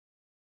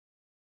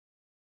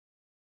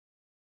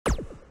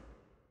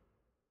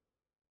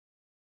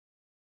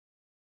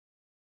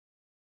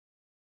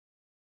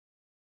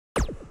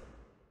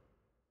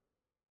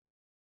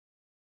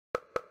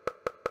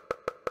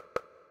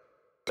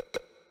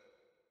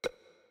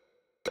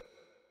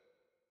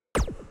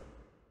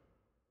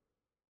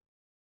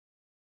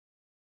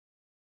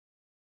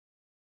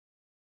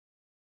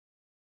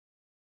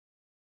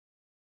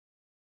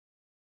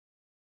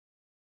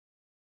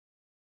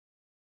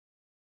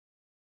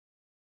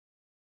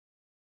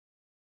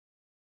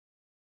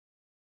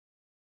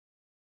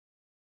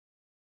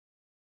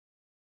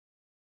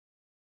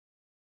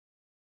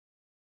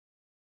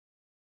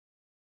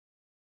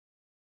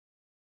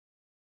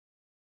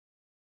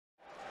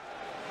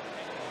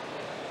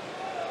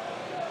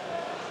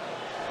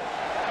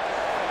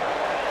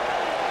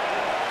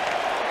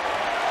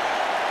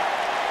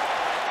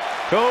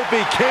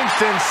Kofi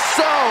Kingston,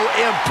 so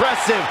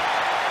impressive.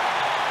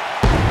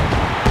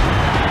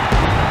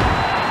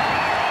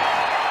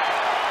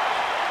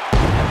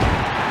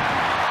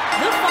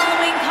 The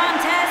following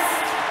contest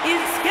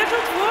is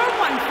scheduled for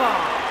one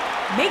fall.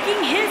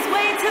 Making his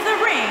way to the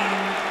ring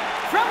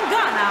from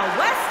Ghana,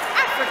 West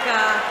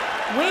Africa,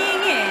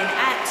 weighing in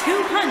at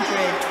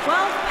 212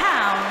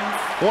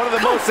 pounds. One of the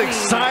most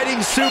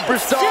exciting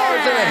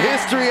superstars in the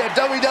history of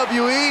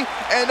WWE,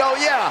 and oh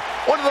yeah,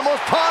 one of the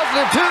most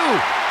positive too.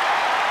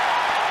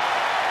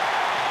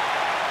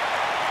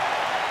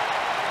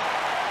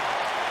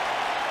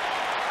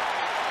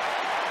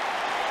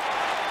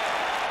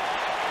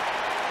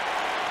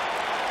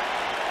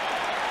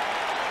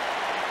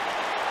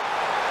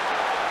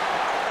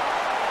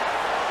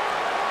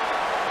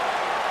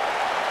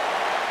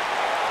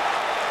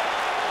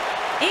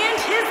 And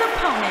his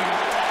opponent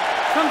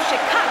from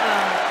Chicago,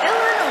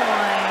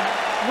 Illinois,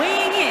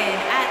 weighing in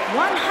at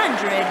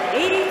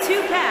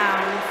 182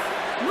 pounds,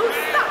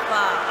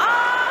 Mustafa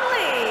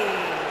Ali.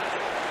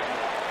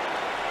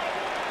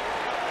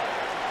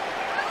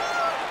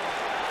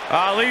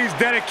 Ali's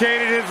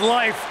dedicated his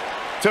life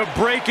to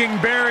breaking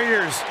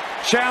barriers,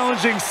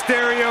 challenging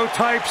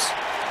stereotypes,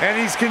 and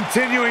he's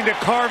continuing to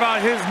carve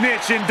out his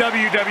niche in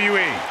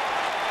WWE.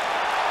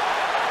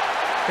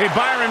 Hey,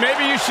 Byron,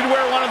 maybe you should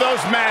wear one of those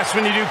masks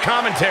when you do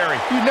commentary.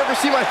 You never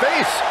see my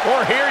face.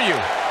 Or hear you.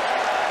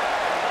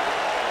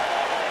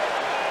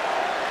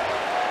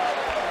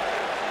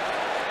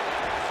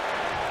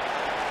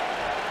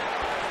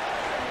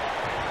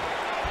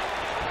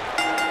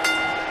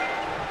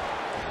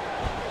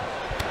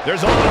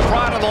 There's a lot of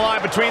pride on the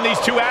line between these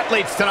two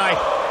athletes tonight.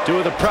 Two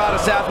of the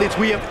proudest athletes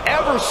we have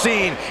ever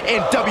seen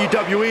in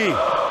WWE.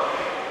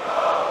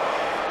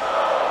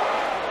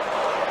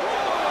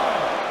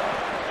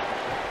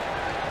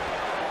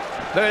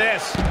 Look at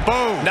this.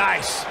 Boom.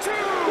 Nice.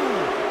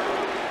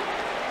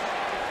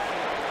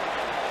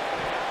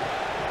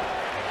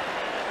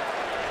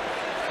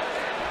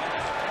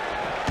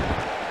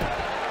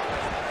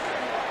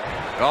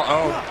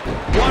 Uh-oh.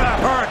 What a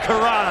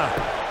hurricanrana.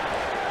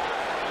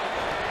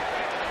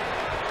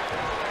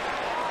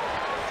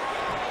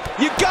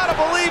 You gotta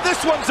believe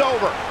this one's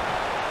over.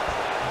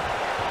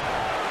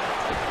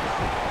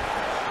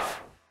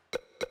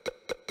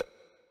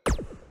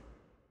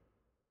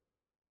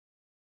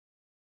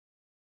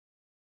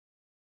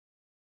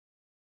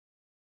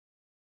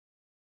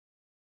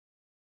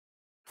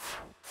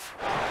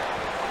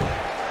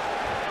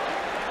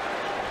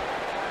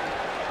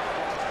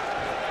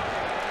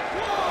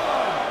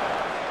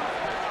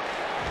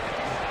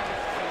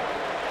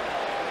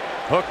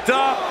 Hooked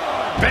up.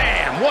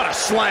 Bam! What a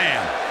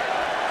slam.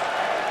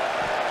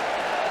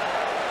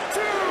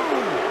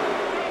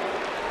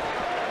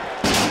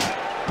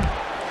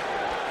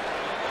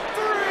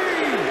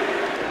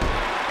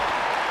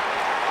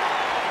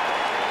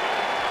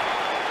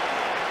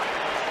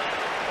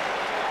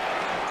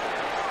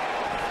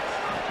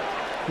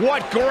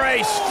 What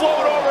grace!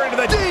 Float over into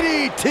the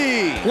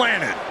DDT.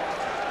 planet.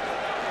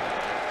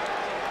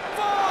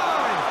 5,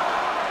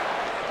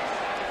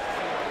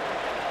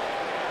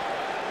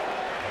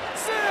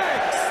 6.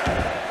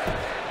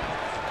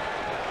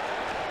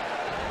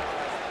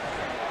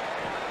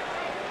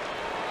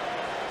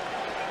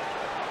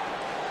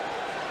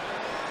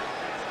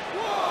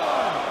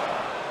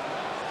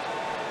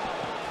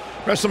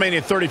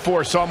 WrestleMania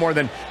 34 saw more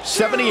than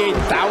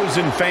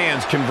 78,000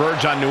 fans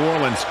converge on New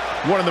Orleans.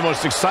 One of the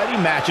most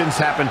exciting matches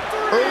happened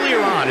earlier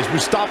on as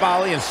Mustafa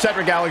Ali and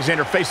Cedric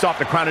Alexander faced off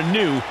to crown a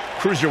new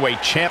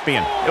Cruiserweight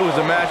champion. It was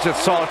a match that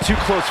saw two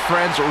close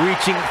friends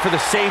reaching for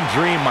the same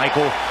dream,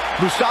 Michael.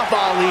 Mustafa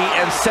Ali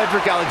and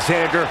Cedric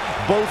Alexander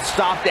both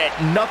stopped at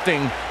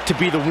nothing to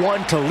be the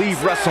one to leave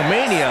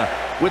WrestleMania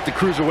with the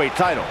Cruiserweight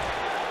title.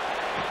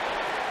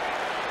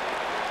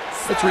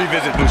 Let's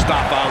revisit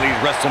Mustafa Ali's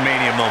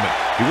WrestleMania moment.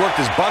 He worked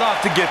his butt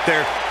off to get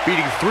there,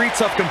 beating 3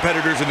 tough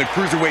competitors in the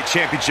Cruiserweight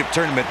Championship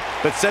tournament,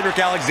 but Cedric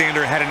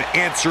Alexander had an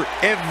answer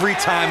every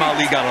time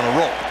Ali got on a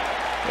roll.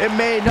 It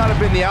may not have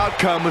been the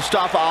outcome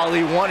Mustafa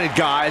Ali wanted,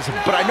 guys,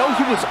 but I know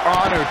he was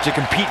honored to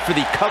compete for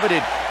the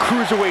coveted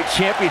Cruiserweight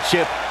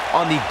Championship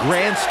on the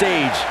grand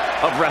stage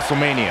of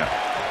WrestleMania.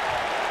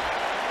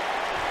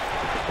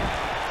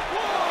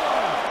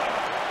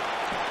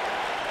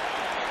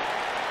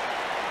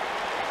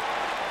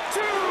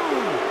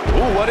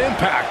 Ooh, what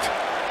impact!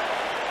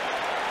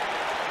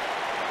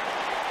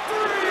 3.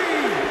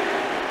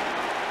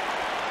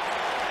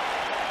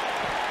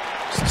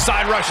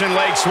 Side Russian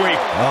leg sweep.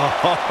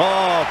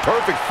 Oh,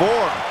 perfect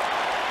form.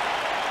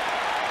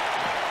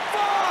 5.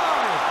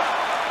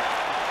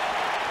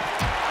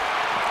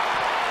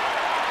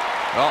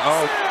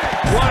 Uh-oh.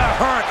 What a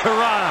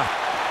hurricanrana.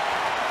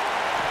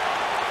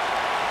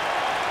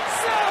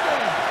 7.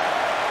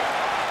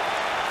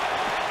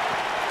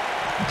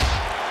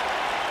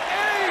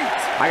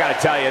 8. I gotta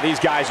tell you, these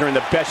guys are in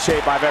the best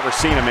shape I've ever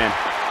seen them in.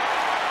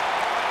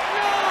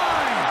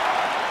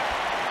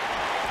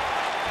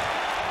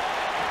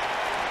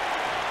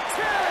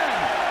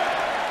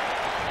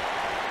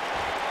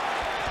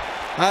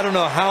 9. 10. I don't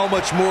know how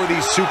much more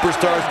these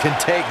superstars can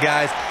take,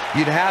 guys.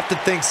 You'd have to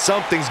think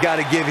something's got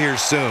to give here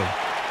soon.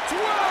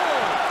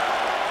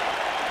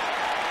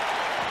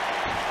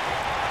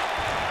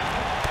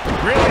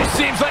 Really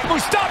seems like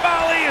Mustafa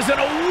Ali is in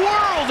a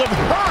world of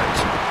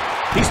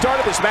hurt. He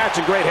started this match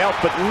in great health,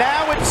 but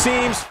now it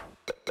seems...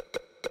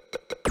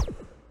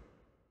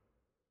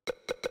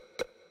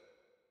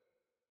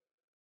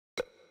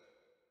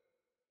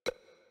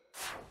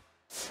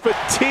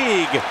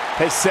 fatigue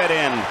has set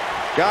in.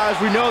 Guys,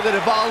 we know that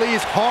if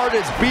Ali's heart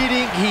is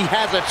beating, he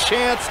has a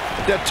chance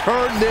to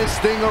turn this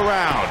thing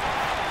around.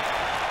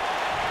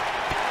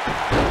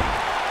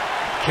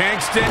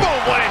 Kingston, oh,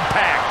 what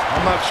impact.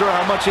 I'm not sure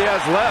how much he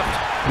has left.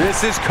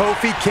 This is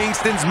Kofi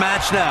Kingston's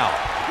match now.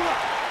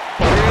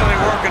 Really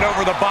working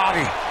over the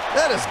body.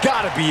 That has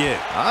got to be it.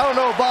 I don't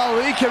know if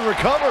Ali can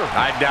recover.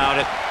 I doubt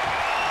it.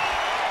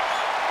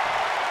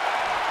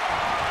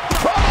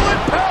 Trouble in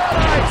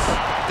paradise!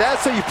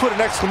 That's how you put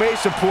an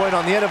exclamation point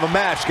on the end of a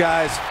match,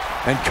 guys.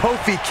 And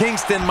Kofi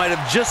Kingston might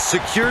have just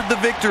secured the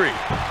victory.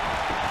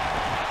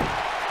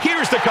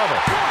 Here's the cover.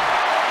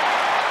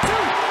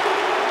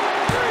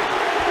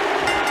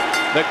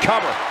 The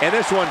cover, and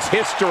this one's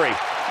history.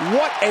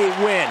 What a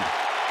win.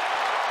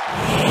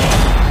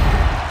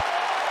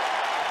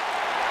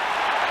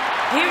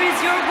 Here is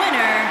your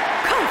winner,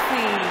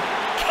 Kofi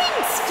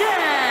Kingston.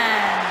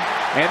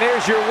 And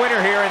there's your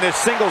winner here in this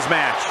singles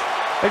match.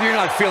 If you're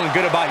not feeling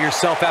good about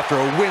yourself after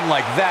a win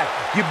like that,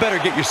 you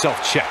better get yourself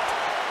checked.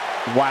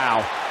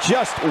 Wow,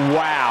 just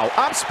wow.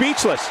 I'm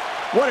speechless.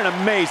 What an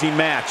amazing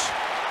match.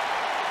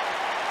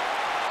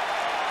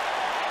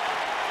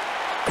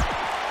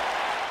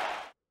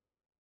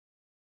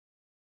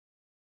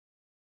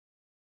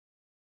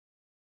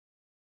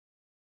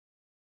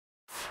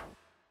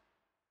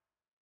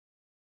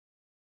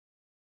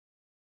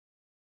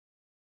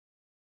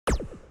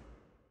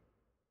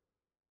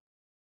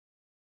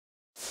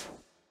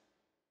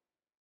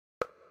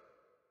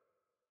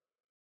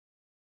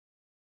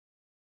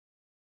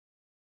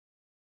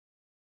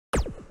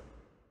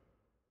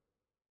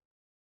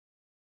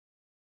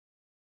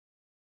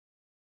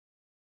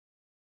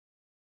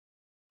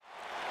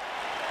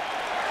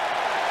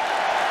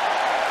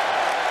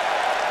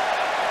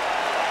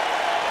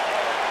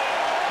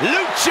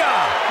 Lucha!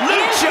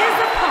 Here's his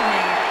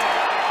opponent,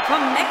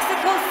 from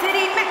Mexico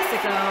City,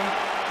 Mexico,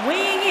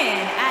 weighing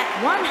in at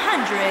 168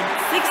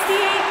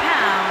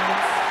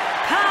 pounds,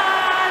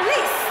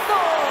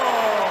 Kalisto!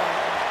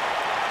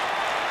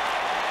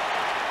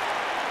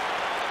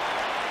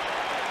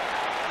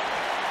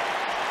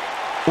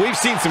 We've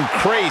seen some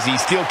crazy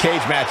steel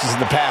cage matches in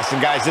the past,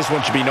 and guys, this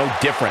one should be no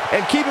different.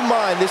 And keep in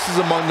mind, this is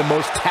among the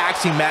most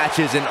taxing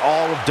matches in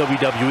all of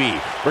WWE.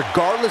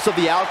 Regardless of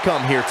the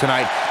outcome here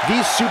tonight,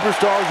 these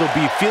superstars will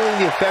be feeling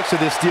the effects of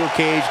this steel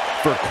cage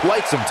for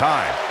quite some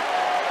time.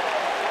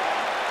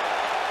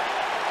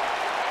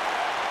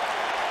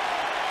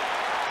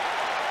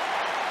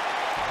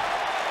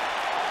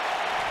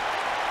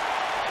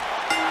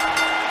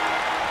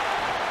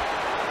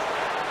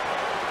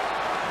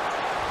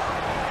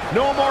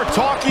 No more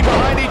talking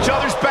behind each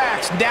other's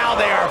backs. Now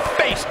they are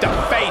face to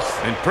face.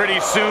 And pretty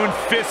soon,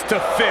 fist to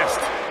fist.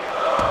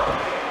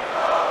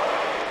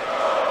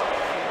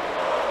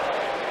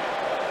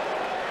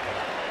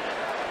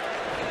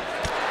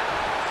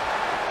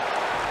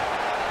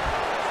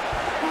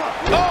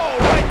 Oh,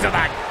 right to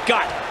the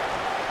gut.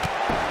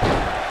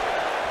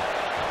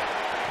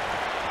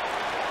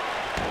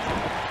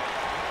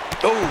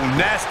 Oh,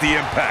 nasty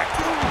impact.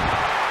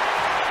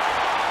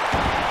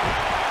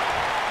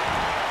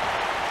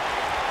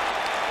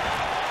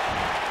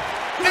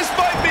 This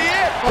might be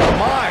it! Oh,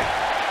 my!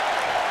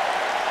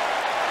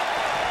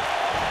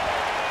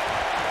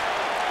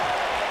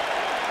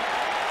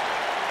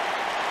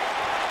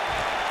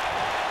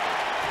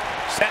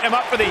 Setting him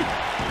up for the...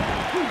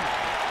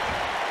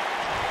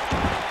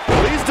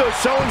 Kalisto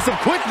showing some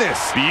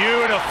quickness.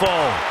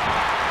 Beautiful.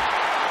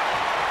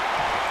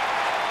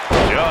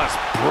 Just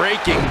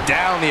breaking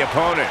down the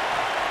opponent.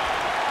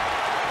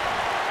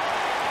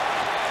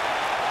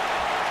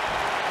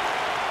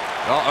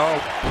 Uh-oh.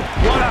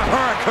 What a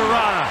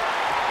hurricanrana.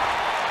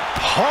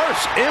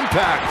 Harsh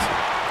impact.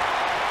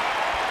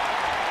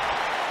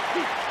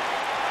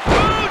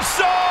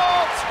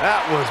 Moonsault!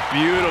 That was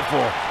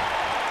beautiful.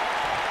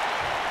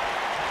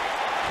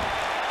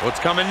 What's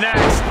coming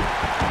next?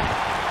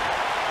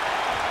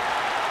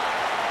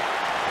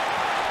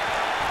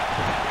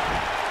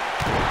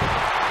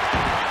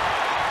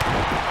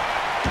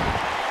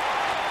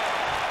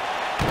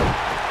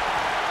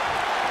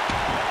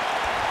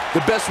 The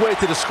best way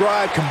to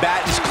describe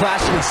combatants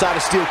clashing inside a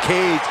steel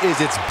cage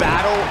is its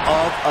battle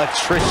of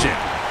attrition.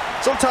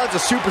 Sometimes a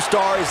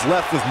superstar is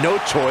left with no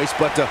choice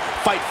but to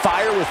fight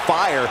fire with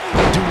fire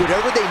and do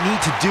whatever they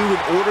need to do in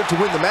order to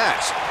win the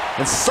match.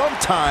 And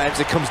sometimes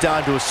it comes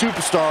down to a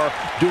superstar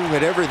doing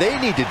whatever they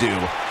need to do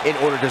in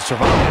order to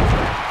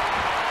survive.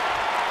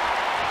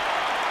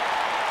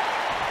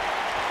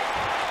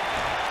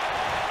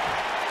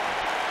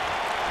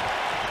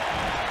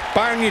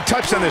 Byron, you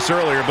touched on this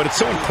earlier, but it's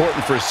so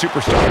important for a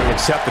superstar to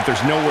accept that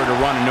there's nowhere to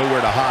run and nowhere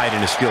to hide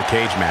in a steel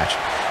cage match.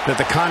 That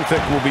the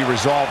conflict will be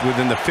resolved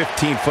within the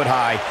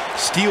 15-foot-high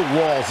steel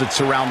walls that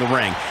surround the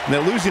ring. And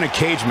that losing a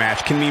cage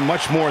match can mean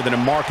much more than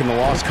a mark in the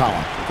loss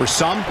column. For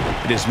some,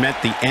 it has meant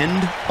the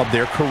end of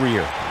their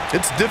career.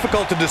 It's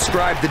difficult to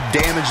describe the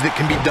damage that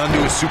can be done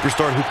to a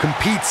superstar who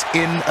competes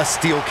in a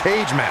steel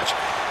cage match.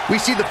 We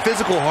see the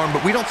physical harm,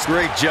 but we don't...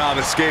 Great job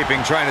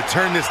escaping, trying to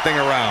turn this thing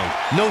around.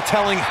 No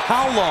telling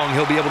how long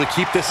he'll be able to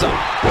keep this up.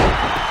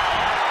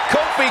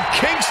 Kofi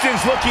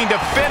Kingston's looking to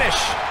finish.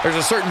 There's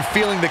a certain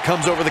feeling that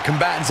comes over the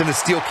combatants in a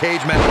steel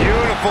cage match.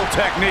 Beautiful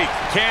technique.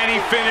 Can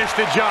he finish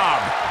the job?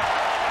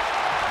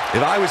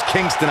 If I was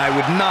Kingston, I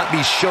would not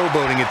be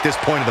showboating at this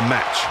point of the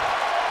match.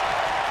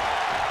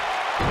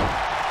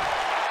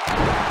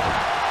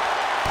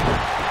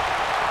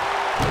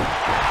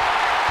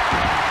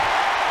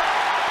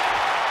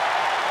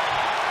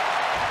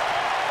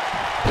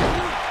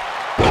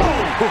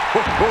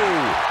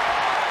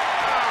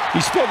 You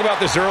spoke about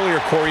this earlier,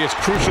 Corey. It's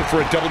crucial for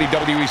a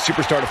WWE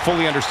superstar to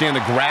fully understand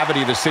the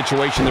gravity of the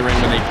situation they're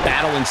in when they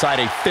battle inside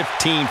a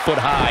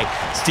 15-foot-high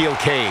steel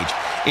cage.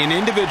 An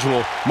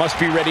individual must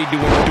be ready to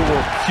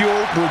endure pure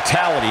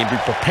brutality and be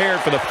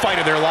prepared for the fight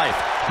of their life.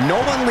 No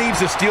one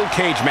leaves a steel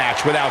cage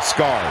match without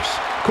scars.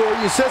 Corey,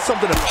 you said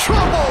something of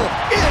trouble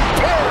in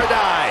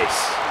paradise.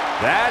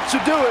 That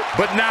should do it.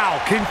 But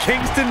now, can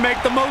Kingston make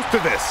the most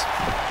of this?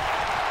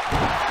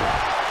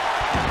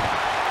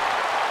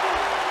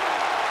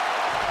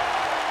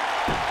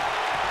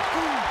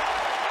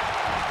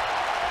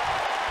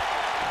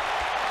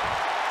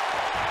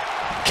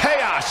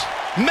 Chaos,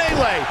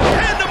 melee,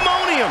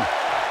 pandemonium.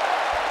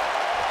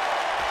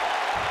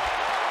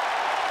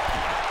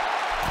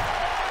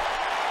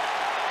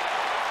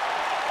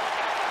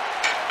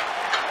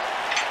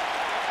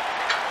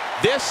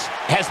 This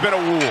has been a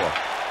war.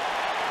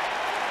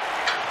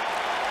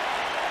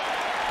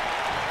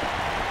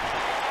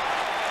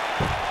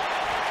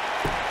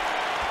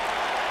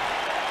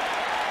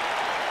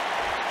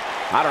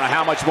 I don't know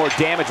how much more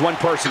damage one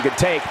person could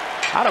take.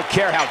 I don't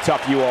care how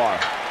tough you are.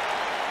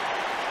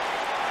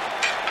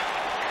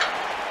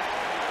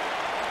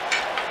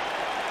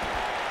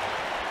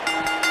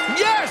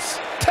 Yes!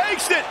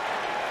 Takes it!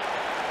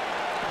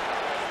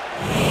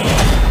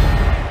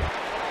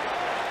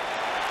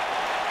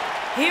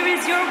 Here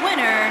is your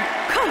winner,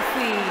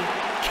 Kofi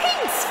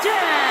Kingston.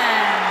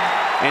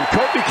 And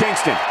Kofi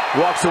Kingston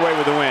walks away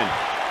with the win.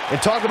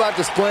 And talk about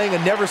displaying a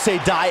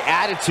never-say-die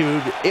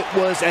attitude. It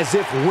was as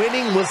if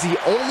winning was the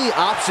only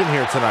option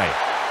here tonight.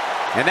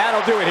 And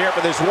that'll do it here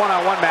for this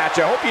one-on-one match.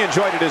 I hope you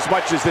enjoyed it as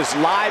much as this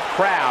live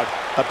crowd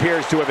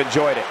appears to have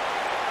enjoyed it.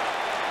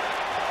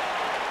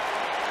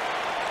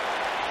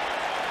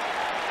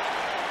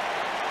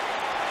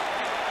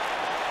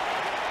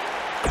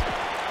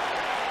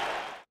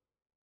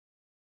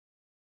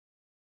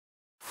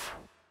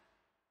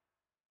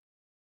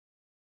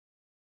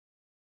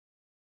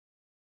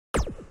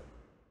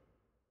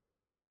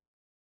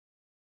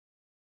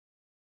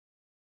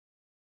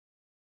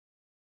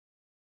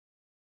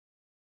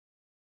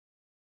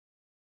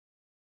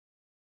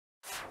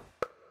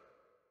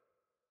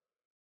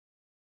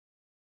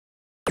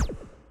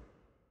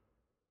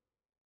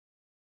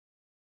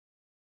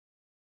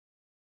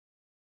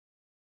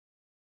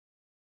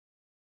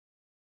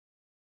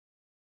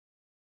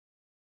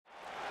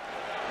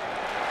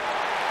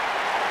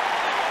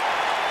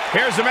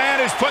 Here's a man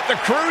who's put the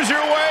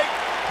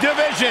Cruiserweight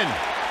division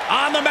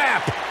on the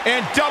map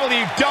in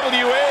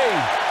WWE.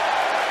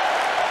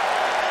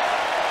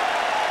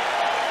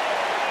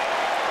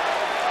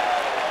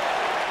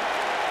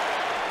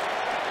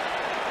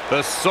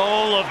 The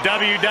soul of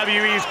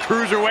WWE's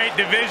Cruiserweight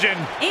division.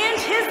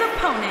 And his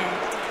opponent,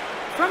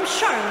 from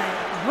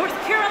Charlotte, North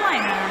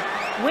Carolina,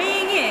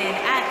 weighing in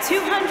at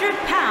 200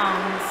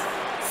 pounds,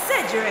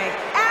 Cedric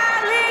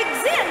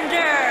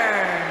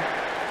Alexander.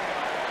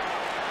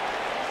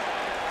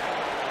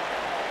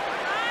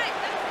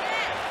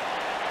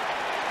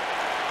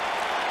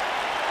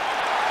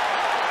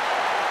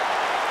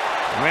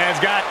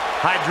 Man's got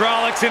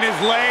hydraulics in his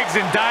legs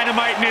and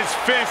dynamite in his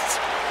fists.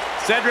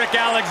 Cedric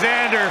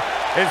Alexander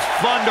is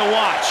fun to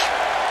watch.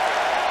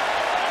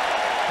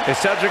 And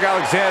Cedric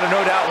Alexander,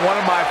 no doubt one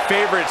of my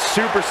favorite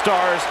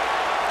superstars.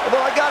 Although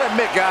I gotta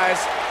admit,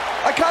 guys,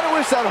 I kind of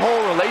wish that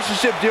whole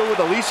relationship deal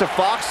with Alicia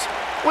Fox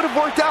would have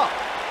worked out.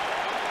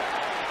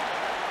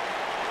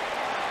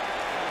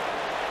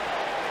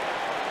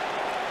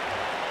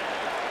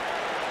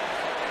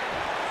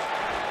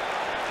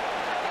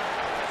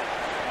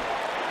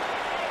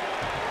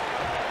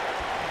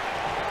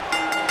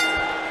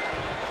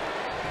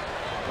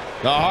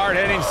 The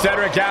hard-hitting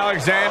Cedric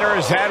Alexander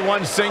has had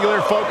one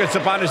singular focus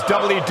upon his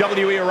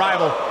WWE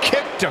arrival: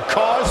 kick to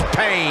cause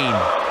pain.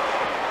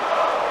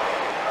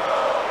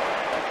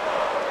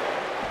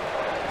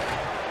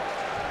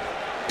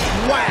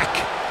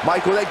 Whack!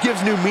 Michael, that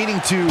gives new meaning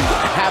to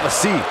have a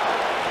seat.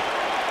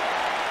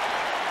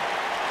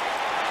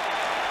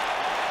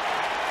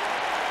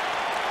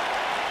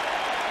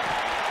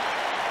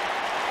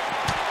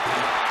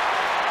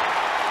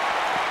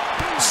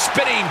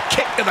 spinning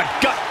kick to the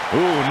gut.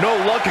 Ooh, no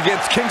luck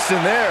against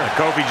Kingston there.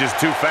 Kofi just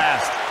too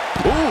fast.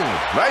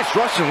 Ooh, nice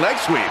Russian leg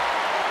sweep.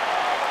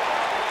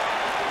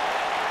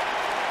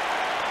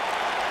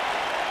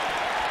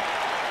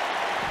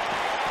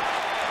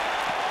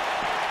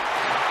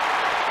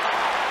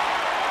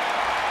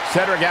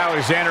 Cedric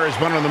Alexander is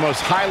one of the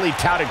most highly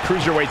touted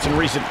cruiserweights in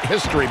recent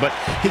history, but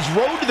his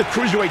road to the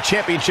Cruiserweight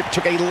Championship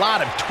took a lot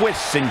of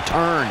twists and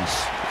turns.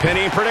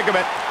 Pinning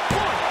predicament.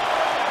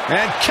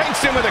 And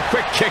Kingston with a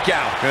quick kick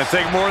out. Gonna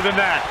take more than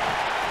that.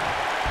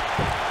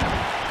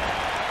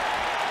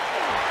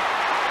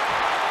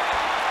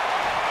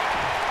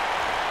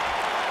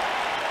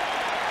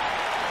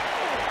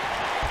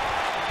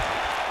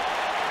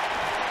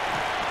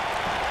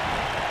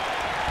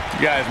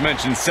 You guys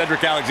mentioned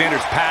Cedric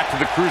Alexander's path to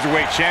the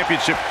Cruiserweight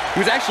Championship. He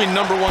was actually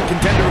 #1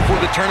 contender before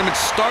the tournament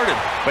started,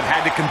 but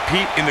had to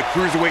compete in the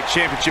Cruiserweight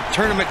Championship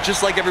tournament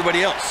just like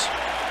everybody else.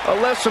 A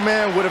lesser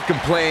man would have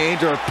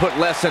complained or put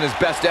less than his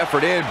best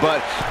effort in,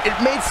 but it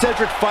made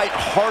Cedric fight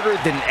harder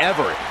than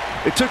ever.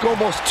 It took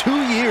almost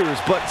 2 years,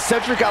 but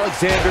Cedric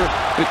Alexander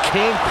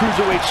became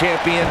Cruiserweight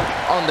Champion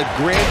on the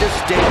grandest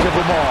stage of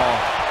them all,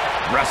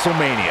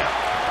 WrestleMania.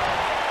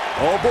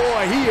 Oh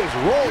boy, he is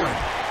rolling.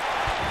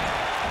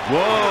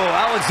 Whoa,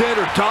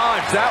 Alexander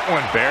dodged that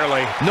one.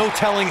 Barely. No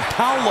telling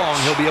how long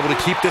he'll be able to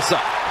keep this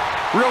up.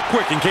 Real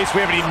quick, in case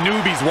we have any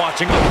newbies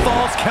watching, a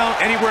Falls Count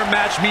Anywhere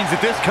match means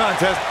that this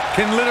contest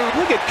can literally...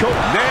 Look at Kofi.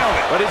 Nailed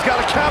it. But he's got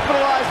to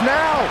capitalize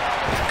now.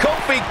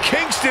 Kofi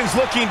Kingston's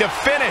looking to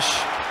finish.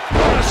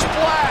 What a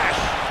splash.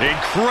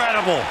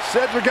 Incredible.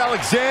 Cedric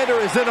Alexander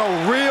is in a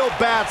real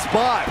bad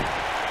spot.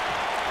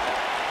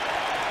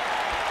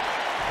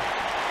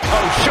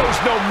 Oh, shows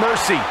no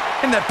mercy.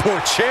 And that poor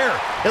chair.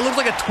 It looks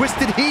like a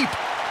twisted heap.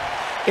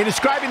 In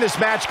describing this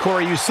match,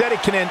 Corey, you said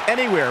it can end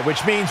anywhere,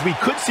 which means we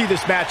could see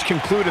this match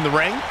conclude in the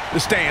ring, the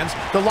stands,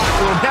 the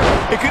locker room. Hell,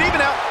 it could even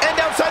end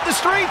outside the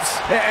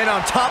streets. And on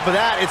top of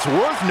that, it's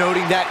worth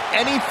noting that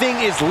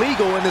anything is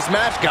legal in this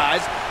match, guys.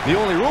 The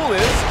only rule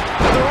is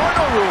there are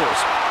no rules.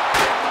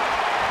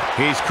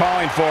 He's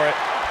calling for it.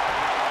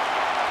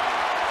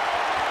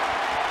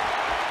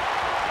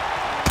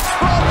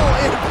 Trouble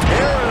in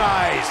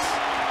paradise.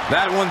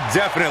 That one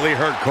definitely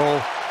hurt,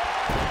 Cole.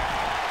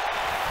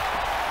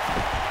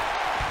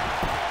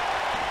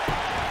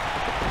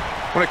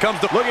 When it comes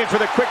to looking for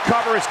the quick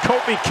cover is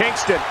Kofi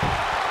Kingston.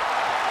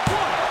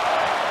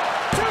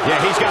 Yeah,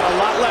 he's got a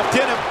lot left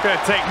in him. Gonna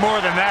take more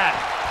than that.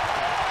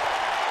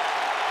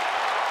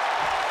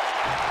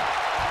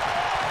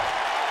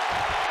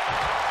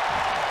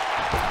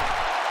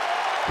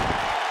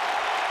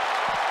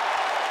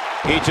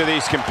 Each of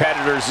these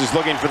competitors is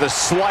looking for the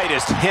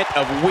slightest hint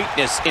of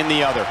weakness in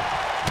the other.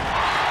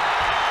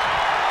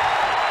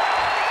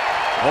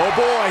 Oh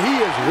boy,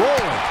 he is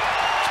rolling.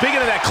 Speaking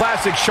of that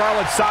classic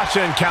Charlotte-Sasha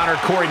encounter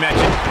Corey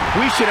mentioned,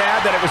 we should add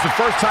that it was the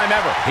first time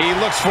ever. He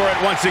looks for it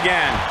once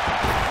again.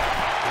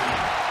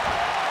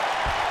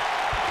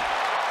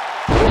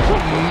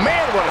 Oh,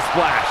 man, what a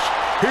splash.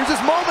 Here's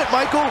his moment,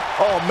 Michael.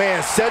 Oh,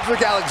 man,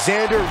 Cedric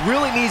Alexander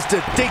really needs to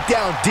dig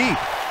down deep.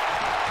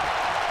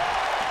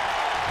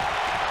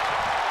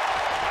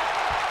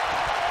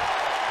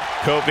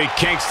 Kofi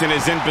Kingston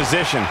is in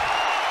position.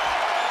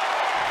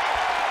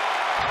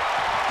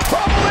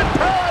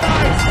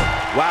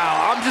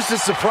 Wow, I'm just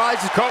as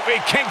surprised as Kofi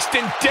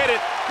Kingston did it.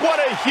 What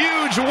a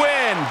huge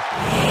win.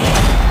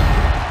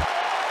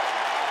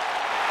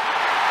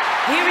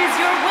 Here is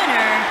your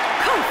winner,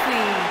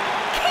 Kofi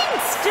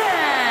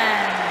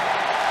Kingston.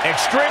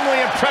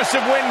 Extremely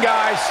impressive win,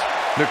 guys.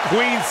 The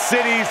Queen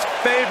City's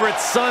favorite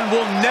son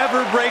will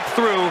never break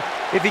through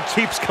if he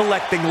keeps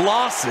collecting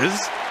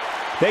losses.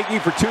 Thank you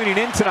for tuning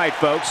in tonight,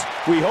 folks.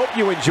 We hope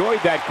you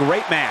enjoyed that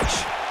great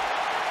match.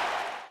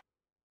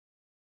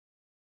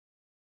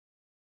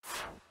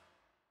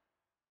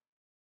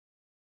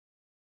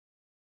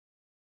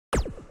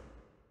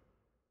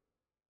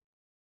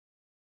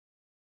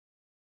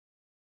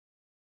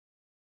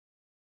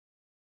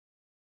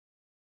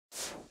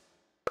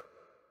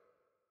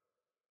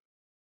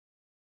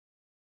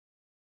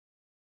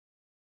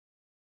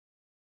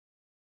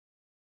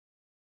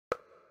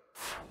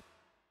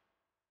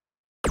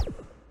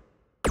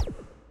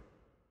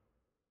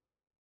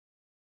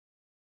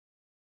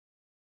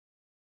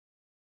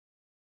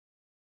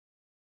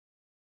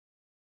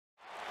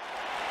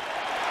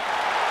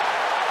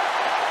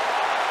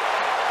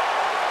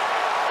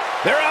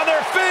 They're on their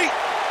feet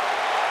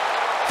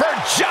for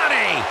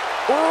Johnny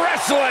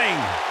Wrestling.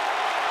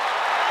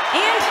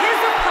 And his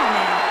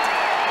opponent,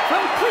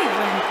 from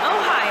Cleveland,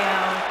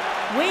 Ohio,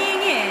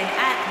 weighing in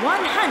at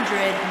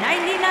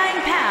 199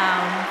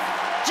 pounds,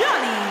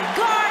 Johnny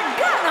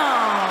Gargano.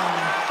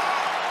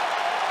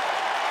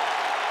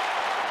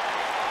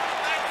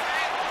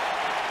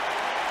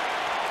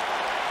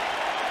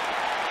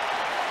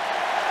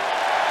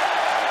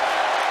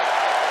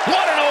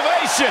 What an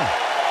ovation!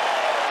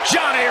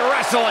 Johnny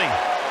Wrestling.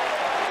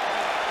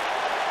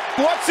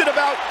 What's it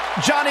about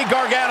Johnny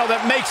Gargano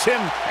that makes him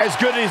as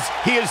good as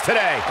he is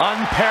today?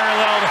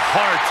 Unparalleled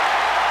heart,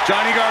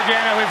 Johnny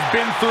Gargano has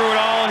been through it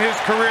all in his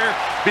career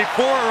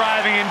before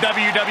arriving in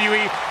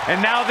WWE,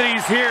 and now that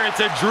he's here, it's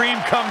a dream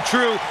come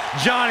true.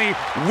 Johnny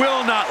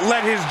will not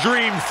let his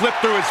dream slip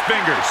through his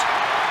fingers.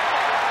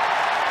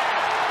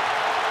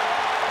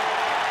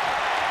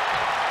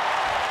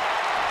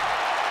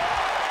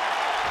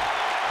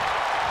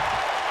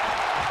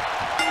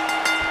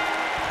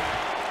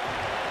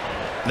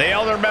 The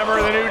elder member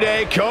of the New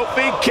Day,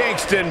 Kofi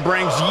Kingston,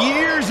 brings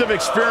years of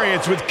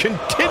experience with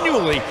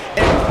continually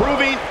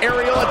improving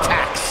aerial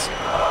attacks.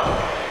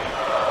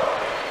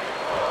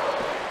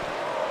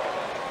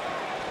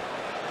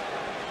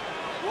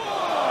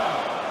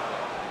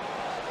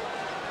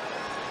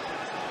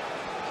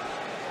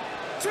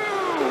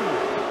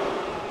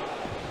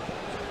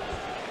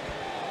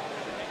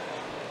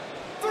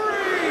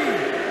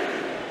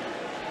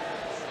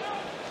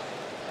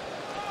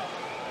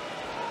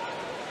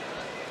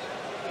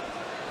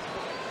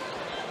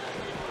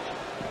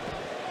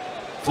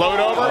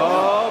 Float over,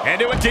 and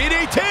do a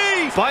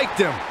DDT! Spiked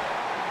him.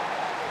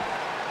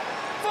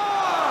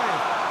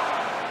 5,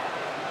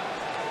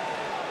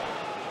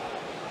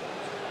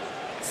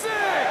 6.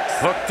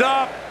 Hooked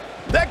up.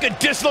 That could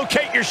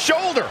dislocate your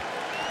shoulder.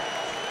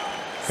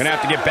 Gonna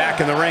have to get back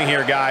in the ring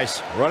here,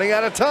 guys. Running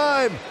out of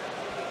time.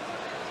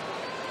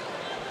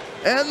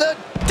 And the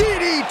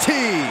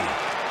DDT.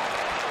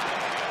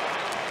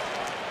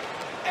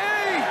 8.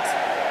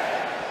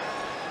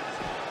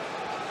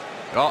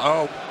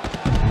 Uh-oh.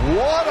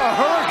 What a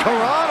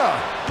hurricanrana.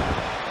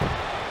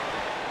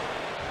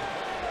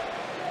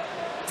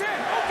 10.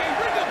 Okay,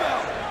 ring the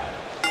bell.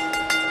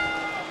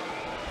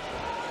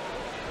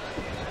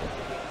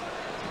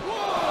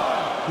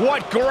 1,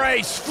 What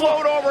grace!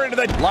 Float over into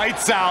the...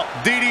 Lights out.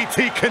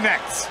 DDT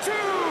connects. 2.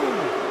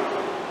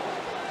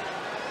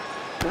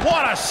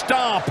 What a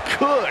stomp!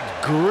 Good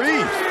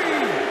grief.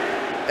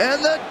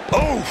 And the...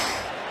 Oof.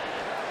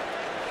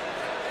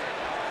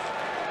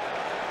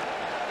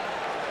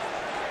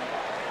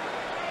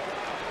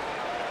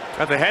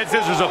 Got the head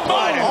scissors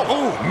applied.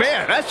 Oh,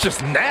 man, that's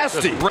just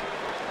nasty.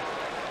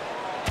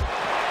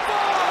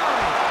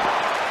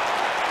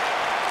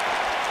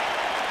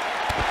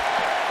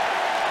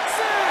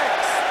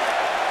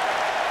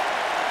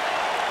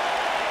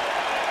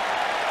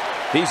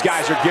 These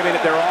guys are giving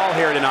it their all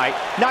here tonight,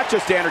 not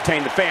just to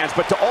entertain the fans,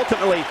 but to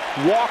ultimately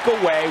walk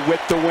away with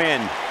the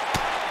win. 8.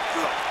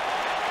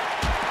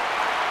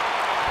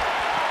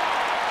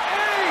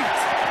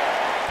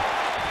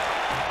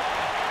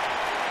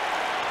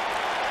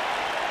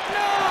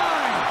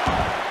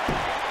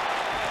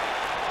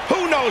 9.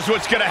 Who knows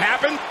what's gonna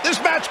happen? This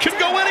match could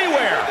go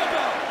anywhere.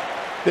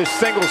 This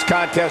singles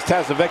contest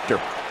has a victor.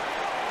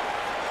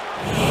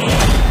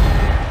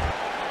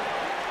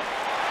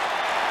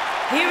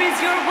 Here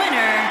is your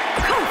winner,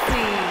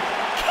 Kofi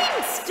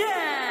Kingston.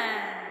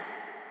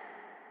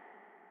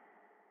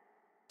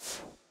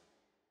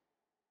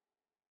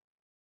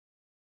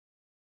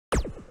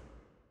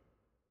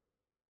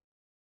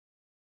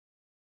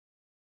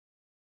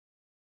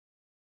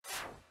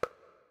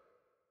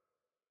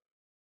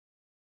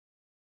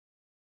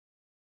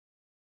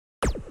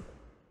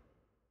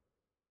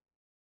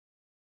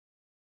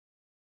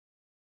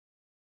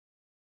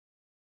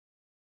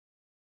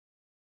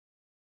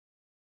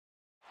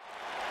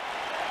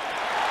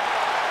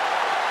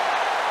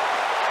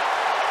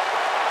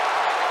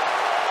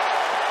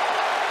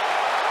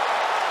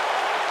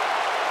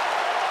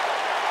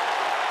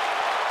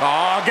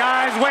 Oh,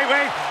 guys, wait.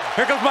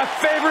 Here comes my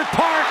favorite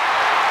part.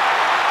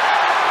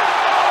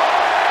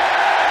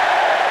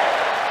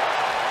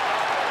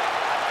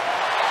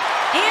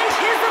 And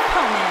his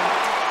opponent,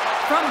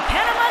 from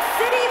Panama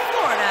City,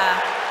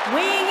 Florida,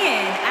 weighing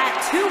in at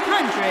 205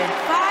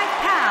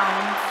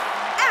 pounds,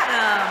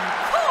 Adam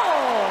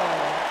Cole.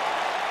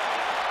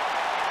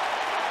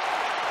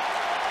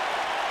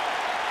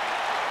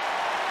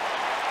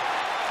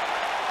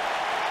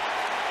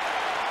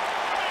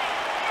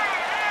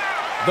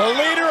 The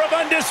leader of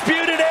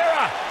Undisputed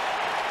Era.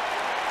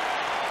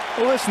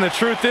 Well, listen, the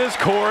truth is,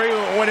 Corey,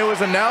 when it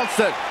was announced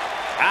that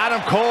Adam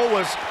Cole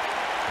was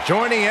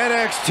joining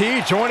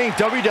NXT, joining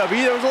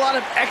WWE, there was a lot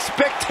of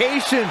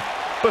expectation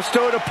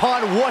bestowed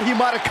upon what he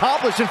might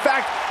accomplish. In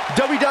fact,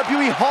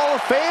 WWE Hall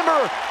of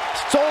Famer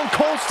Stone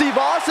Cold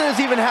Steve Austin has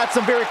even had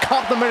some very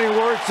complimentary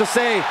words to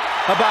say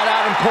about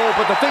Adam Cole.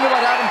 But the thing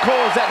about Adam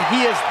Cole is that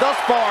he has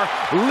thus far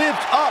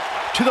lived up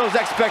to those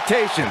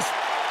expectations.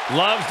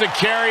 Loves to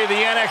carry the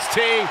NXT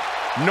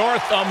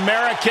North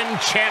American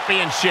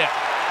Championship.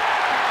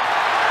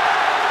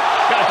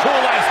 Got a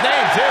cool last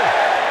name, too.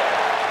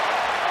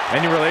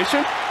 Any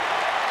relation?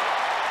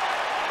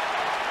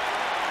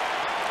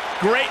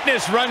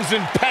 Greatness runs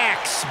in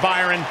packs,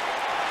 Byron.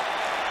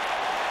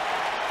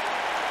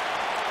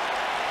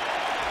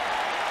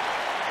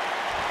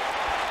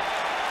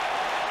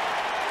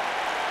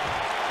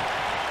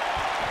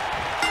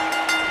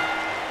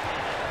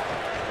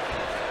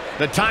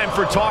 The time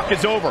for talk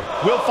is over.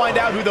 We'll find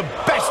out who the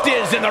best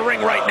is in the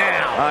ring right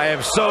now. I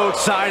am so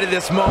excited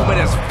this moment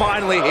is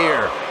finally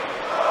here.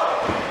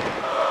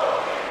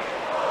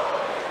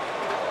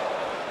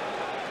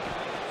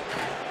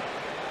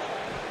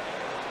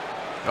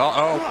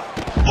 Uh-oh.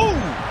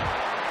 Ooh!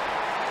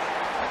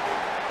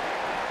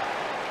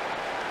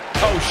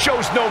 Oh,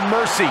 shows no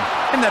mercy.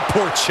 And that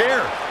poor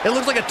chair. It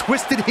looks like a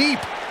twisted heap.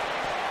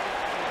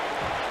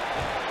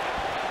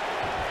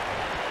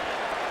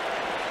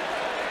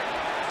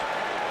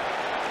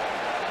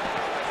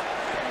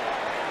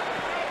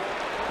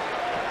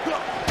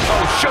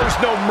 Oh, shows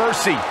no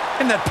mercy.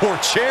 And that poor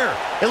chair.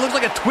 It looks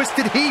like a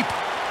twisted heap.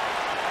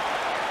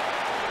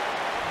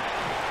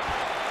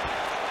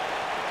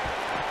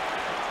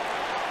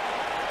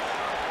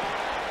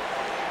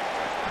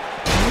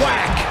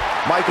 Whack!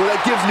 Michael,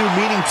 that gives new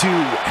meaning to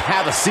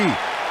have a seat.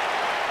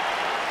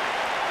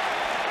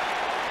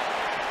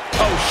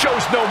 Oh,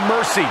 shows no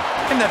mercy.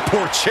 And that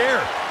poor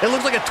chair. It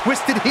looks like a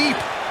twisted heap.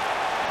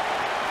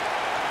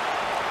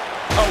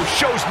 Oh,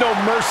 shows no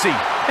mercy.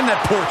 And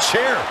that poor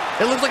chair.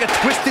 It looks like a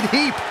twisted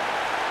heap.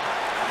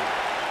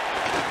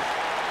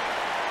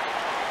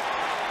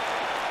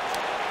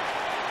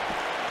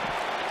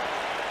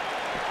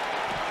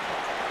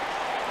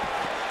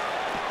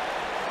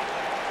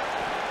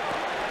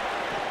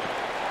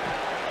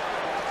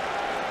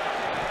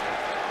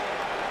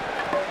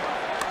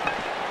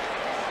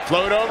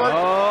 Float over.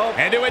 Oh.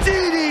 And do a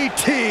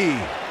DDT.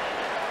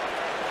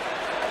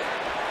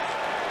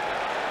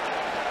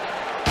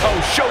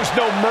 Oh, shows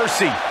no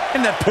mercy.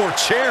 And that poor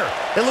chair.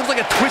 It looks like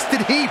a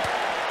twisted heap.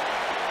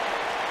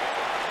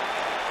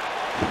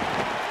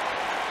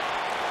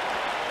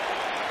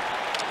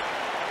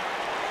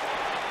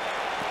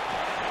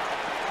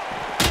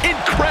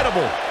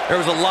 Incredible.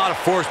 There was a lot of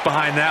force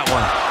behind that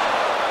one.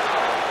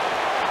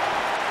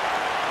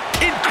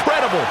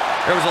 Incredible.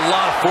 There was a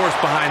lot of force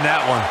behind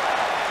that one.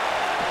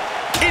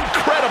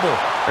 Incredible.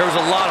 There was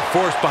a lot of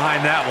force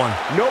behind that one.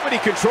 Nobody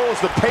controls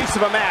the pace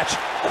of a match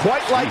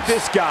quite like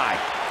this guy.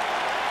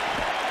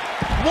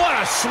 What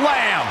a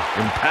slam.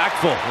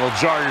 Impactful. It'll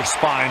jar your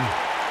spine.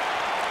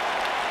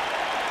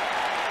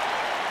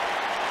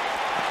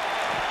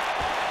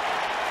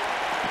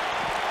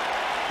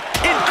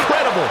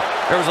 Incredible.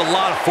 There was a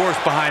lot of force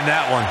behind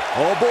that one.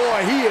 Oh boy,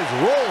 he is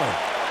rolling.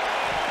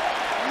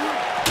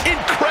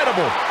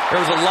 Incredible. There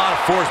was a lot of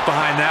force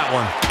behind that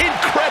one.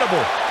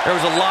 Incredible. There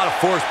was a lot of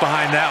force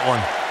behind that one.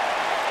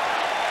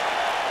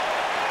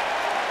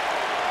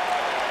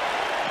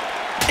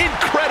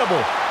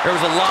 Incredible. There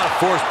was a lot of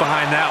force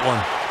behind that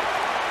one.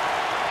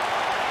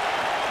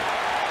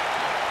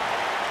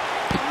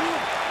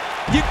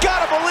 You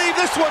gotta believe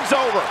this one's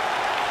over.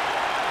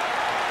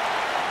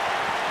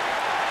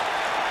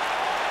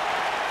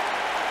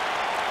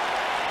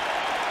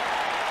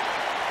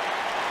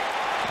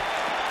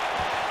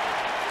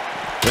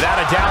 Without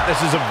a doubt,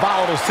 this is a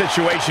volatile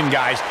situation,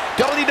 guys.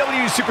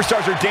 WWE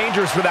superstars are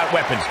dangerous without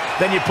weapons.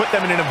 Then you put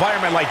them in an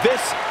environment like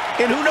this,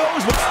 and who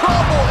knows what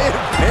trouble in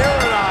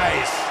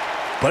paradise.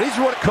 But he's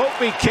run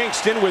Kofi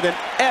Kingston with an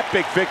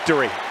epic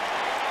victory.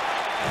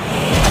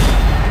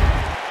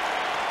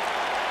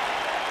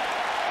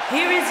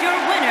 Here is your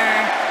winner,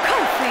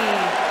 Kofi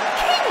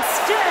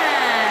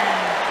Kingston.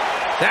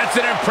 That's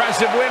an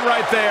impressive win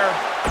right there.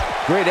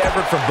 Great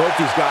effort from both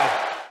these guys.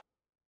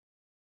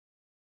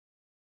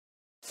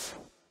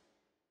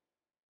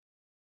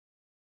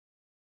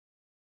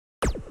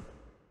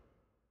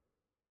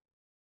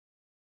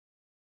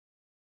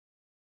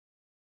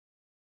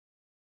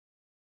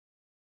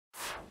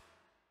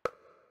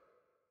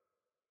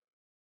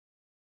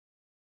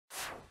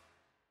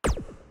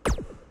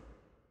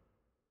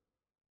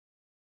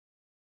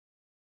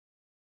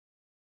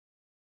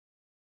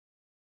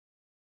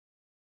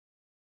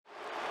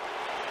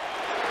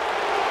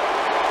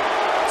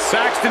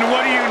 Saxton,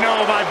 what do you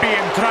know about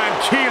being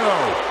tranquilo?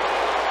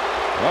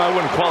 Well, I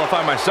wouldn't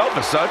qualify myself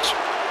as such.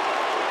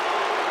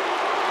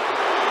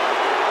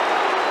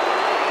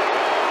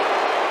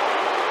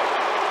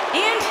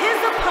 And his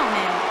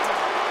opponent,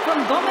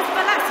 from Gomez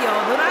Palacio,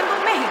 Durango,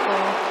 Mexico,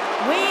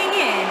 weighing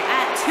in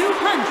at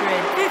 215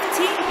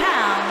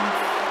 pounds,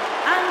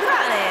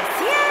 Andrade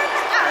Cien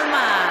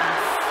Almas.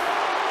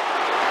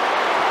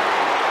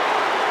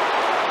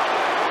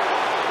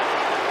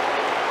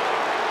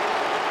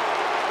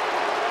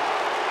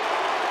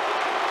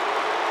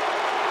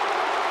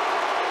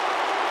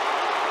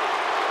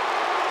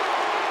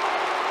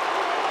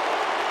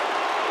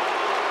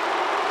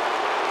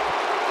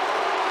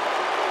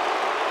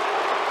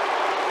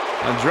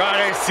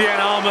 Andrade Cien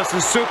Almas,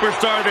 a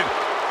superstar that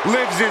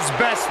lives his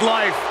best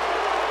life,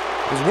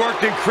 has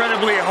worked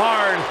incredibly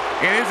hard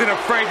and isn't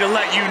afraid to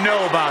let you know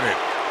about it.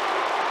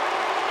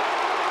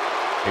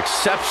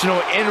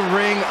 Exceptional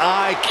in-ring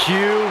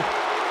IQ.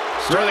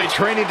 Started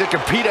training to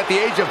compete at the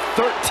age of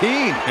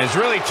 13. Has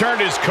really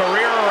turned his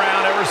career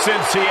around ever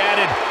since he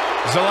added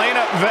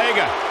Zelina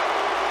Vega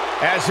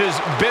as his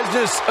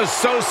business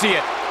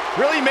associate.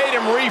 Really made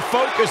him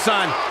refocus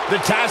on the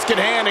task at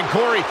hand. And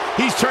Corey,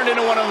 he's turned into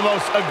one of the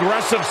most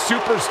aggressive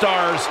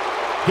superstars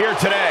here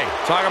today.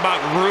 Talk about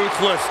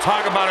ruthless,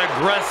 talk about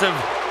aggressive,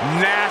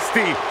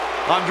 nasty.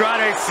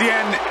 Andrade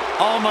Cien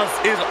Almas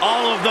is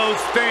all of those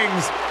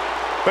things.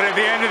 But at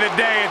the end of the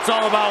day, it's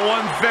all about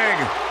one thing: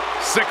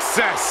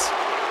 success.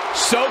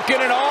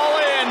 Soaking it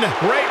all in. win.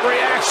 Great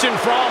reaction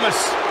from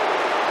us.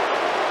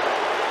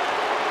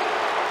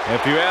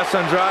 If you ask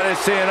Andrade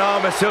Cien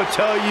Almas, he'll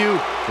tell you,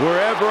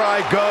 wherever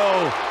I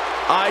go,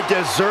 I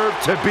deserve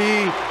to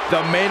be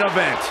the main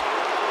event.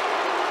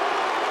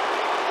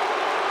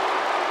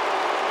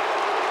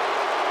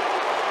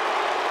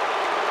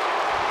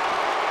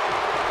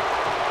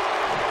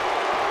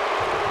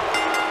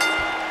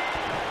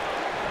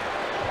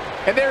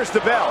 And there's the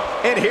bell.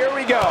 And here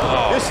we go.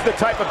 This is the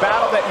type of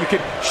battle that you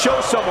can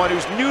show someone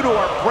who's new to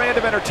our brand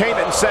of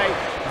entertainment and say,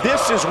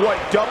 this is what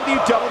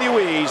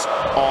WWE's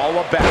all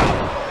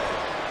about.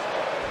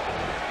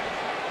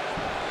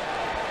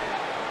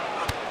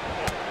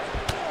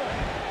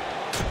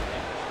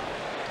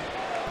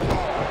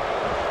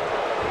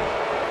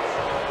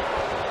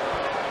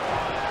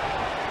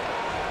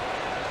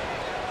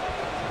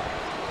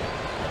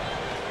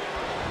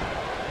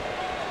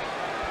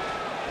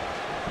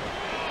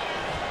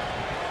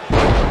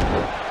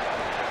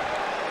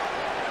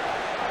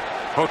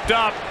 Hooked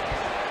up.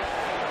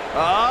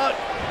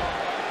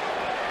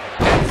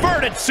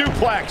 Inverted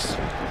suplex.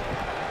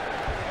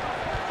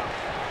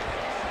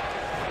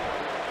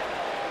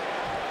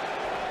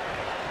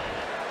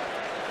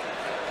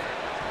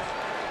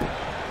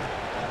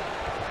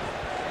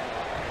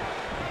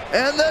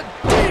 And the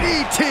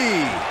DDT.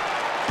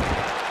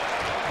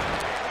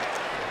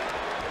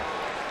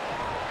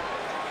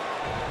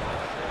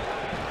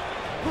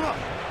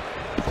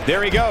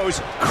 There he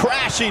goes,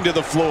 crashing to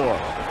the floor.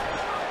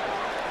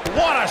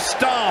 What a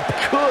stomp.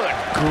 Good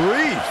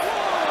grief.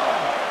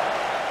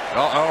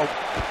 Uh-oh.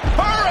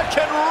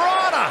 Hurricane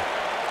Rana.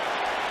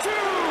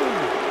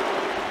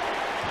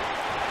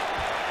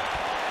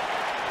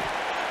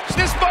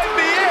 This might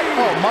be it.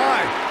 Oh,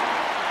 my.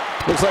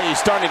 Looks like he's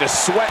starting to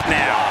sweat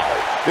now.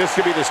 This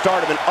could be the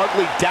start of an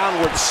ugly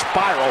downward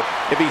spiral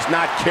if he's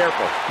not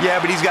careful.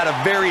 Yeah, but he's got a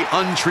very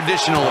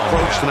untraditional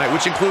approach tonight,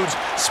 which includes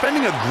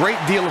spending a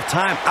great deal of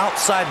time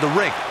outside the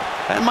ring.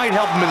 That might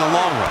help him in the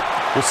long run.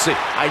 We'll see.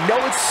 I know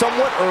it's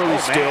somewhat early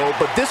still,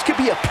 but this could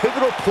be a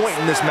pivotal point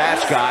in this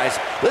match, guys.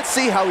 Let's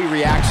see how he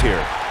reacts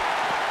here.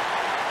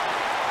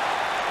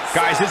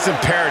 Guys, it's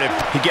imperative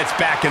he gets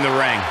back in the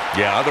ring.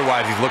 Yeah,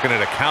 otherwise he's looking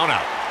at a count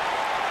out.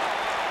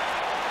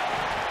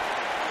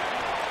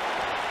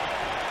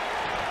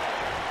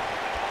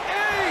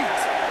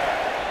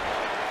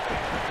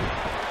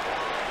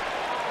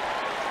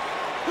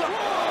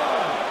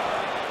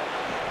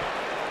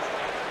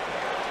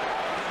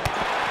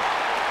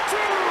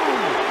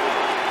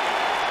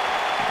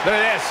 Look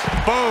at this.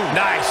 Boom.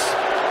 Nice.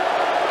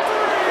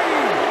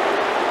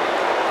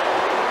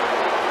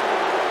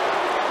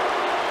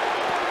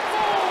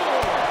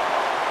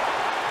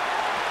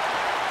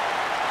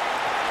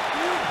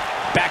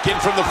 Back in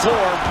from the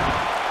floor.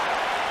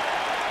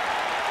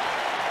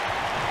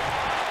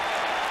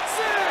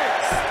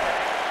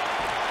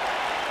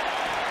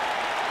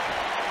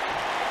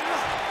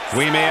 6.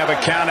 We may have a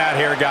count out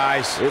here,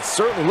 guys. It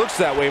certainly looks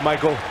that way,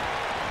 Michael.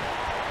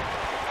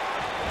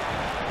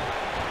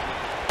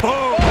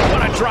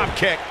 Drop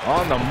kick.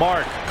 On the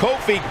mark.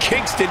 Kofi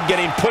Kingston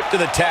getting put to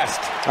the test.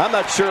 I'm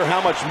not sure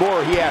how much more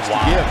he has to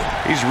give.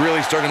 He's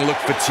really starting to look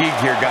fatigued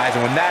here, guys,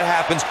 and when that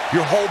happens,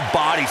 your whole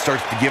body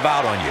starts to give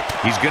out on you.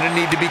 He's going to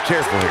need to be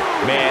careful here.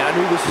 Man, I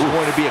knew this was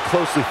going to be a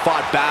closely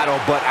fought battle,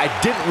 but I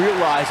didn't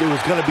realize it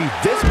was going to be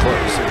this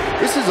close.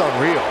 This is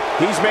unreal.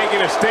 He's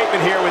making a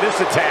statement here with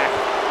this attack.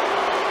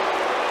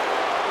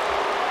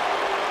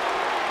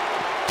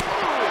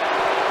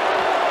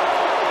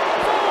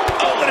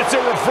 Oh, and it's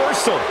a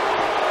reversal.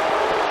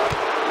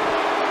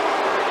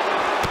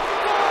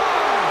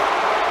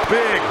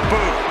 Big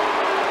boot.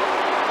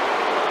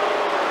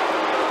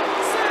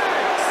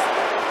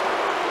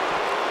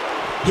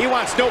 6. He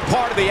wants no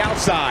part of the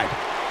outside.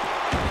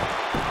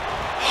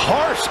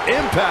 Harsh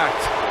impact.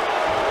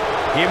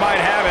 He might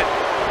have it.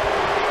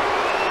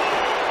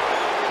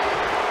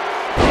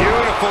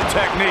 Beautiful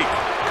technique.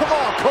 Come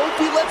on,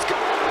 Kofi, let's go.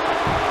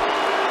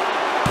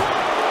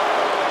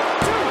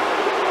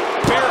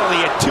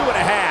 Barely at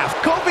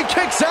 2.5. Kofi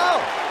kicks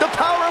out. The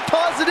power of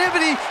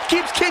positivity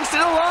keeps Kingston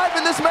alive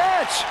in this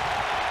match.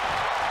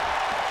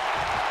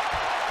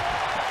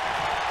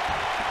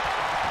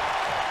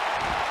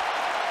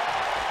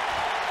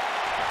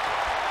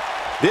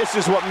 This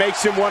is what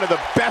makes him one of the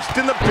best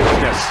in the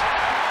business.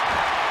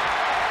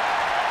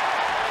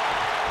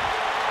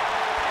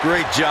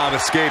 Great job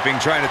escaping,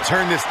 trying to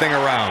turn this thing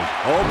around.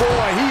 Oh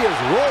boy, he is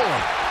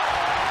rolling.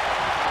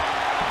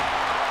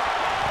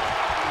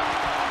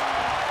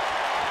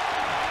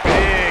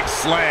 Big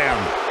slam.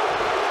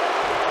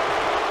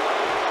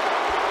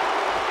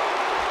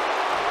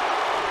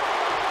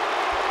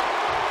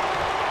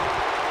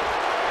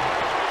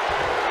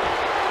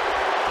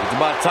 It's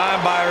about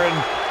time, Byron,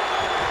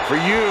 for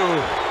you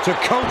to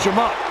coach him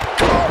up.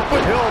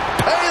 Cartwheel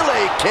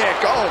Pele kick.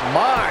 Oh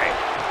my.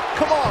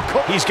 Come on,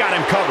 Kofi. He's got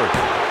him covered.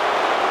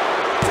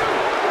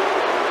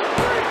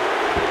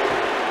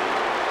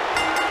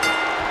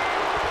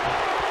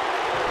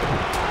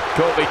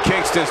 2. Kofi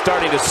Kingston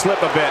starting to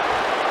slip a bit.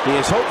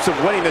 His hopes of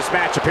winning this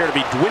match appear to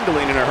be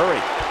dwindling in a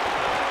hurry.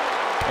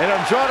 And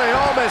Andrade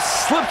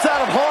almost slips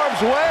out of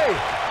harm's way.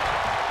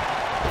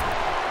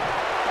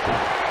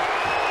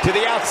 To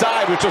the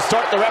outside, which will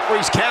start the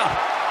referee's count.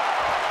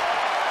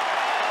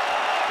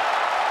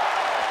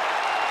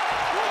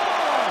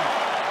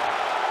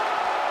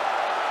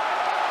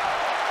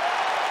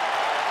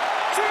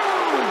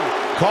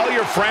 Call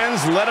your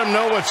friends, let them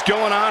know what's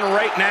going on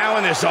right now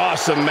in this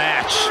awesome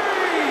match.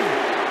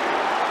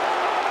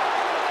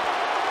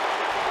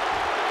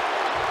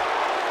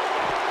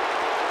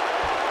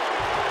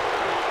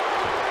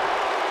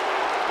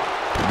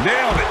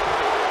 Nailed it.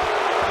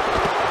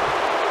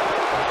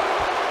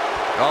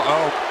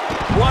 Uh-oh.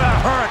 What a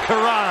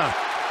hurricanrana.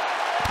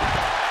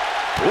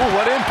 Ooh,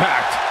 what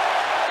impact.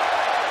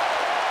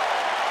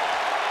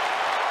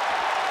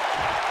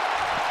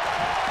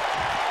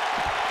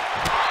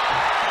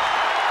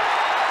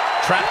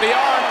 Trap the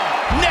arm,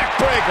 neck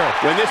breaker.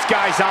 When this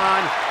guy's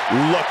on,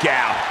 look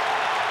out.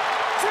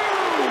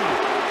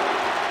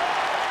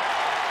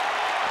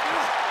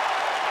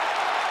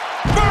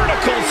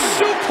 Vertical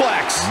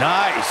suplex.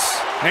 Nice.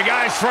 And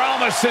guys,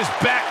 Almas is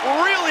back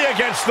really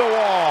against the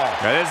wall.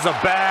 That is a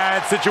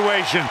bad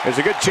situation. There's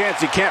a good chance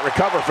he can't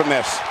recover from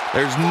this.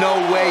 There's no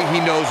way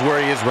he knows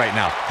where he is right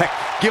now. Heck,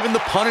 given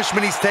the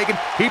punishment he's taken,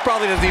 he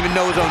probably doesn't even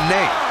know his own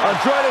name.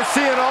 Andrade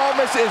Cien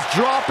Almas is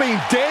dropping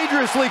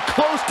dangerously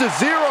close to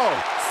 0. 6.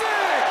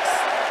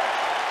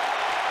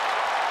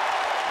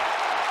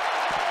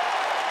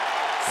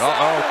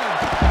 Uh-oh.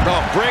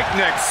 Oh,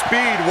 breakneck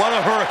speed. What a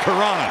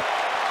hurricanrana.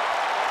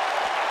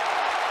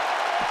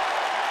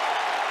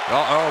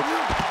 Uh-oh.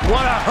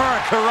 What a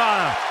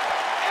hurricanrana. 8.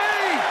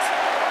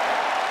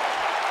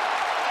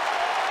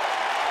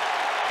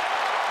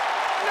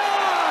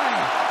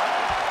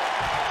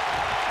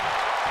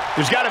 9.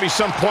 There's got to be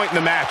some point in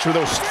the match where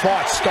those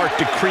thoughts start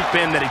to creep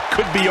in that it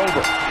could be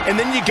over. And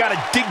then you got to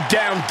dig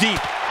down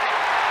deep.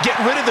 Get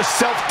rid of the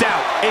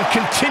self-doubt and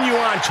continue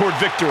on toward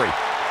victory.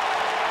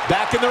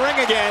 Back in the ring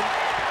again.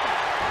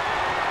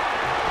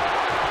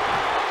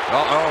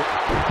 Uh-oh.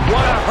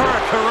 What a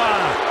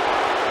hurricanrana.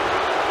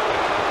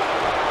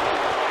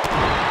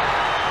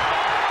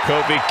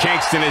 Kofi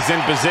Kingston is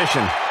in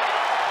position.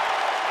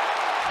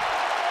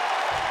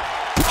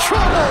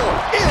 Trouble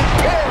in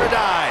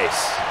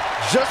paradise.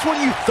 Just when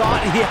you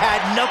thought he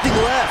had nothing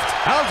left.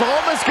 How's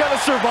Almas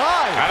gonna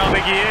survive? I don't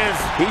think he is.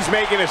 He's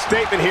making a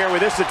statement here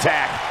with this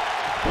attack.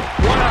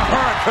 What a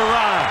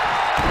hurricanrana.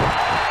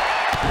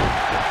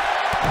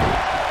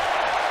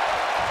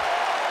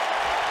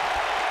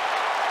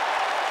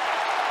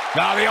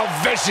 Now the old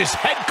vicious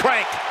head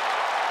crank.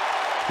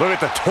 Look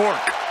at the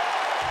torque.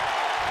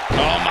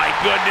 Oh my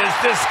goodness,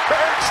 this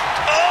hurts.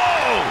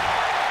 Oh!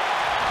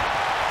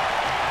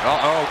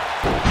 Uh-oh.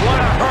 What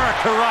a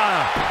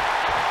hurricanrana.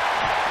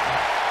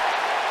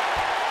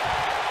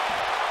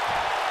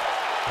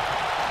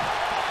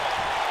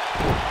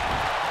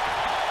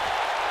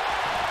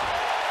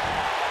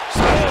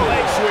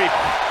 Leg sweep.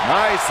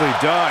 Nicely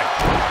done.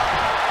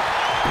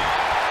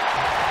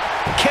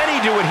 Can he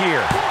do it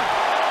here?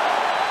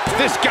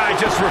 This guy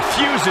just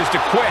refuses to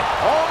quit.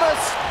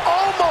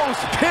 Almost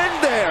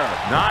pinned there.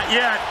 Not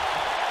yet.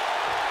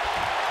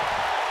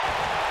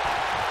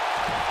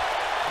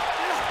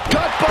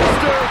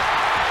 Gutbuster.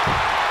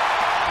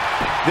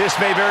 This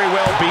may very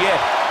well be it.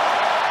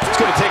 It's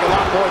going to take a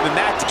lot more than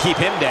that to keep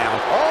him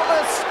down.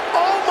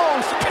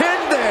 Almost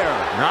pinned there.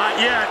 Not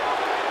yet.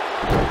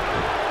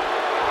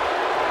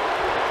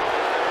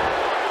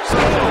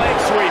 Leg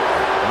sweep.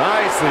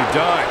 Nicely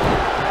done.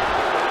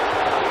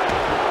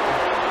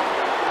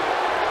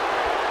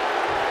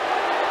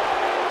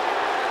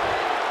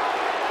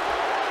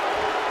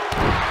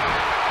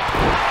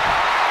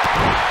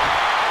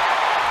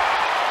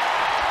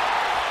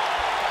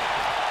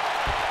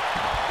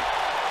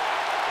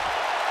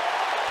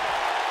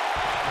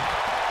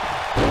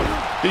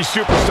 These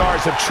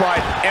superstars have tried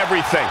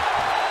everything.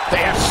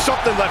 They have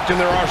something left in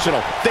their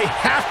arsenal. They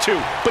have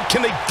to, but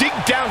can they dig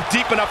down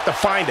deep enough to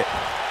find it?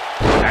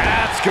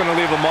 That's gonna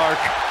leave a mark.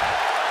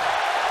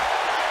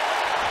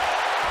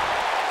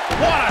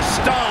 What a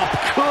stomp!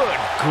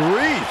 Good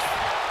grief.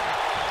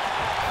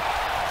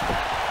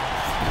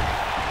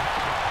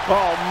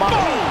 Oh my.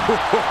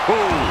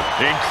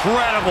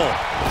 Incredible.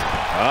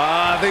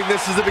 I think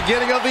this is the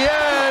beginning of the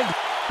end.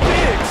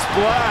 Big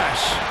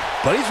splash.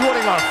 But he's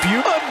running on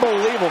fumes.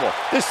 Unbelievable.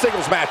 This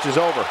singles match is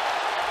over.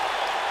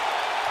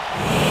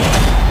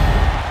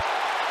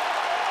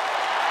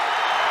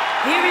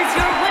 Here is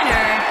your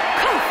winner,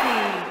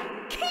 Kofi.